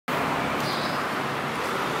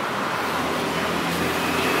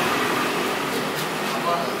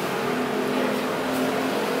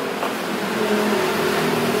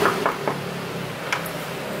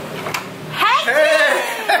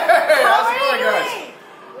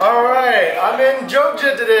I'm in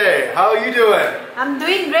Jogja today. How are you doing? I'm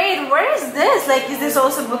doing great. Where is this? Like, is this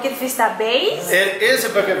also Bukit Vista base? It is a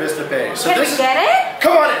Bukit Vista base. So Can we get it?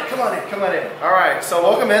 Come on in, come on in, come on in. All right, so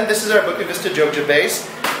welcome in. This is our Bukit Vista Jogja base,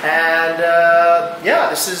 and yeah,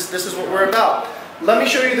 this is what we're about. Let me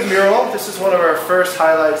show you the mural. This is one of our first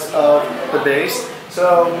highlights of the base.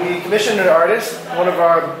 So we commissioned an artist. One of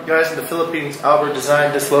our guys in the Philippines, Albert,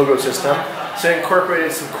 designed this logo system. So it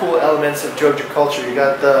incorporated some cool elements of Jogja culture. You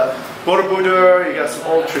got the Borobudur, you got some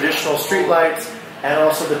old traditional street lights, and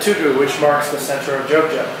also the Tugu, which marks the center of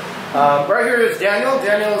Jogja. Right here is Daniel.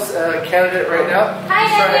 Daniel's a candidate right now. Hi,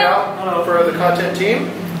 He's trying out for the content team.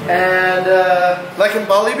 And like in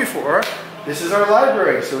Bali before, this is our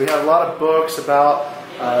library. So we have a lot of books about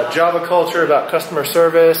Java culture, about customer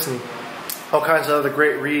service, and all kinds of other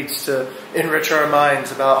great reads to enrich our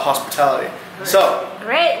minds about hospitality. So,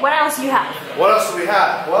 great. What else do you have? What else do we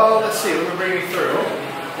have? Well, let's see. Let me bring you through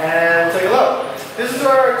and take a look. This is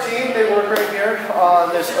our team. They work right here on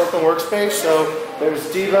this open workspace. So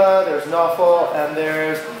there's Diva, there's Nawful, and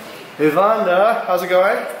there's Ivanda. How's it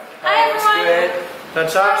going? Hi, everyone. Good.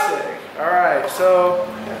 Fantastic. All right. So,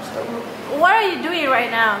 what are you doing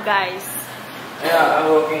right now, guys? Yeah,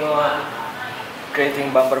 I'm working on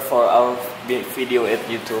creating bumper for our video at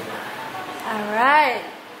YouTube. All right.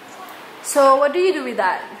 So what do you do with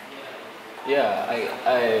that? Yeah,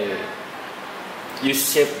 I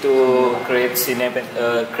use shape to create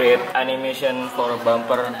create animation for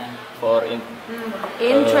bumper for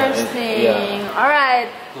Interesting. Yeah. All right.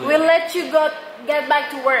 We'll let you get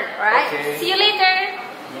back to work. All right. Okay. See you later.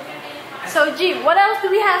 So Jing, what else do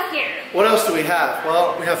we have here? what else do we have?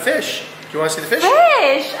 Well, we have fish. Do you want to see the fish?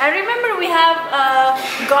 Fish! I remember we have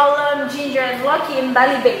Gollum, Ginger, and Lucky in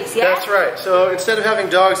Bali base, yeah? That's right. So instead of having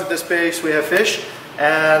dogs at this base, we have fish.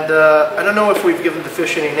 And I don't know if we've given the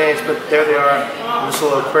fish any names, but there they are in this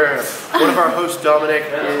little aquarium. One of our hosts, Dominic,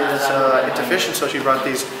 is into fish, and so she brought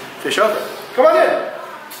these fish over. Come on in.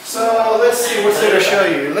 So let's see what's there to show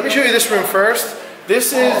you. Let me show you this room first.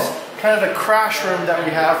 This is kind of the crash room that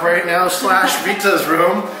we have right now, slash Vita's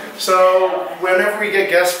room. So whenever we get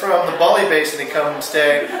guests from the Bali base and they come and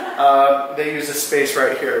stay, they use this space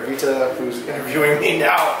right here. Vita, who's interviewing me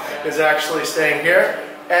now, is actually staying here.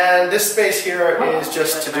 And this space here is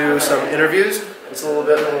just to do some interviews. It's a little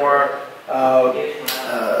bit more,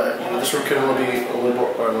 this room can only be a little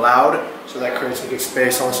bit more loud, so that creates a good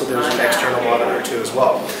space. Also, there's an external monitor too as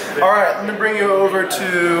well. All right, let me bring you over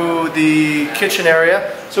to the kitchen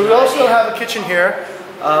area. So we also have a kitchen here.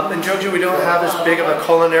 In Jogja, we don't have as big of a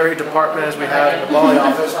culinary department as we have in the Bali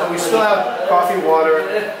office, but we still have coffee, water,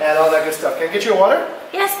 and all that good stuff. Can I get you a water?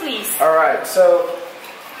 Yes, please. All right, so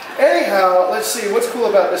anyhow, let's see, what's cool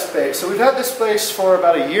about this space? So we've had this place for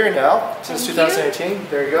about a year now, since 2018.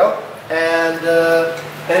 There you go. And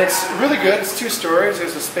it's really good. It's 2 stories.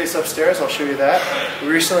 There's a space upstairs. I'll show you that. We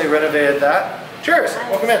recently renovated that. Cheers.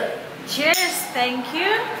 Welcome in. Cheers. Thank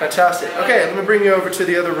you. Fantastic. Okay, let me bring you over to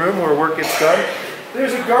the other room where work gets done.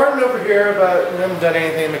 There's a garden over here, but we haven't done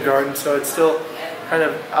anything in the garden, so it's still kind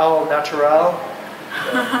of au natural,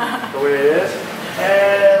 the way it is.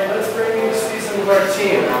 And let's bring you to see some of our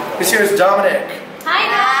team. This here is Dominic. Hi.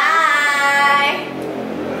 Hi.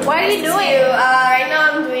 What are you doing? Right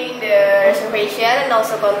now I'm doing the reservation and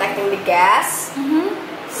also contacting the guests.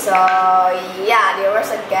 So yeah, there was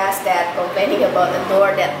a guest that complaining about the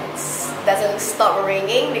door that doesn't stop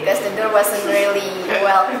ringing because the door wasn't really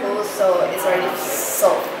well closed, so it's already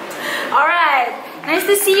solved. All right. Nice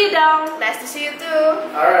to see you, Dom. Nice to see you too.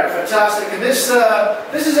 All right, fantastic. And this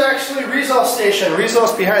is actually Rizal's station.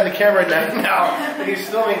 Rizal's behind the camera now, and he's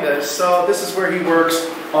filming this. So this is where he works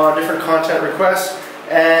on different content requests.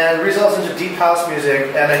 And Rizal's into deep house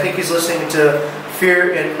music, and I think he's listening to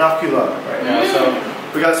Fear Inocula right now.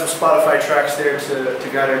 So we got some Spotify tracks there to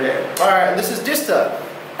guide our day. All right, and this is Dista.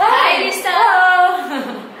 Hi, Dista.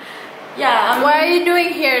 Hello. Yeah, What are you doing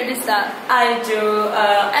here, Dista?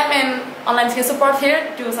 I'm in online skill support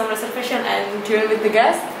here, do some reservation and deal with the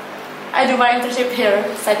guests. I do my internship here,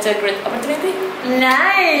 such a great opportunity.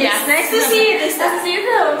 Nice. Yes. Nice to see you, Dista. Nice to see you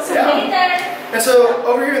too. See you later. And so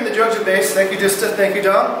over here in the Jogja base, thank you Dista, thank you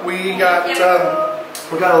Dom. We got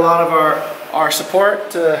a lot of our support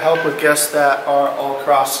to help with guests that are all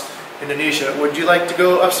across Indonesia. Would you like to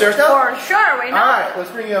go upstairs now? For sure, why not? Alright, let's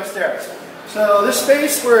bring you upstairs. So this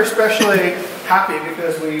space we're especially happy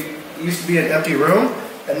because we used to be an empty room,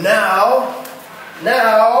 and now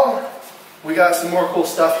we got some more cool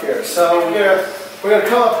stuff here. So we're gonna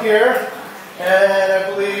come up here, and I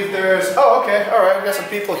believe there's okay, alright, we got some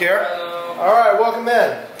people here. Alright, welcome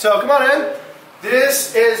in. So come on in.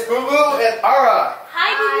 This is Boo Boo and Ara.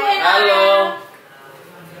 Hi, Boo Boo and Hello. Ara.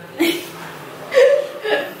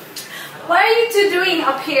 doing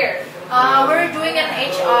up here? We're doing an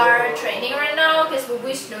HR training right now because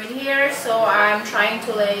Bubu is doing here, so I'm trying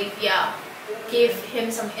to give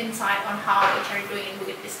him some insight on how HR is doing in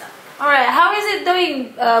Bukit Vista. Alright, how is it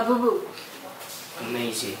doing, Bubu?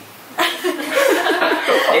 Amazing.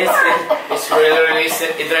 it's really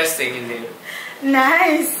interesting in there.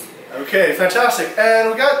 Nice. Okay, fantastic.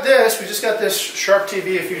 And we just got this Sharp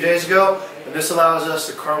TV a few days ago, and this allows us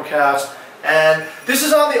to Chromecast. And this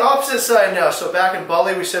is on the opposite side now. So back in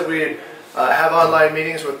Bali, we said we'd have online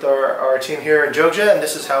meetings with our team here in Jogja, and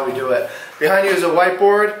this is how we do it. Behind you is a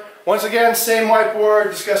whiteboard. Once again, same whiteboard,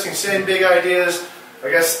 discussing same big ideas. I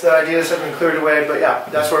guess the ideas have been cleared away, but yeah,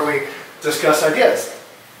 that's where we discuss ideas.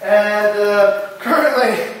 And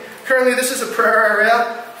currently this is a prayer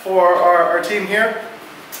area for our team here.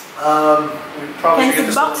 We probably should get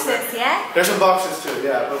this boxes, yeah? There's some boxes too,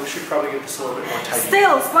 yeah, but we should probably get this a little bit more tight.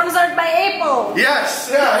 Still sponsored by Apple. Yes,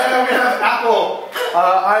 yeah, we have Apple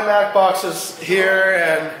iMac boxes here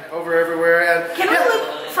and over everywhere. And can we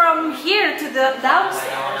look from here to the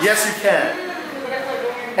downstairs? Yes, you can.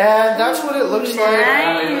 And that's what it looks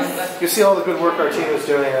like. You see all the good work our team is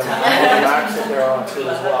doing and the Macs that they're on too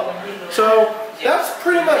as well. So that's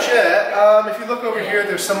pretty much it. If you look over here,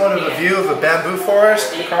 there's somewhat of a view of a bamboo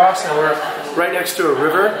forest across, and we're right next to a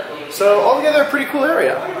river. So altogether, a pretty cool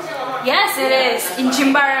area. Yes, it is. In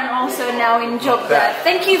Jimbar and also now in Jogja.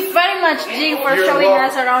 Thank you very much, Jing, for showing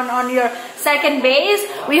us around on your second base.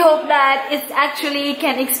 We hope that it actually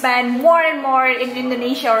can expand more and more in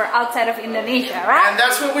Indonesia or outside of Indonesia, right? And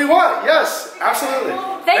that's what we want. Yes, absolutely.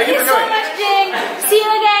 Thank you so much, Jing. See you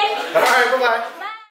again. All right, bye-bye.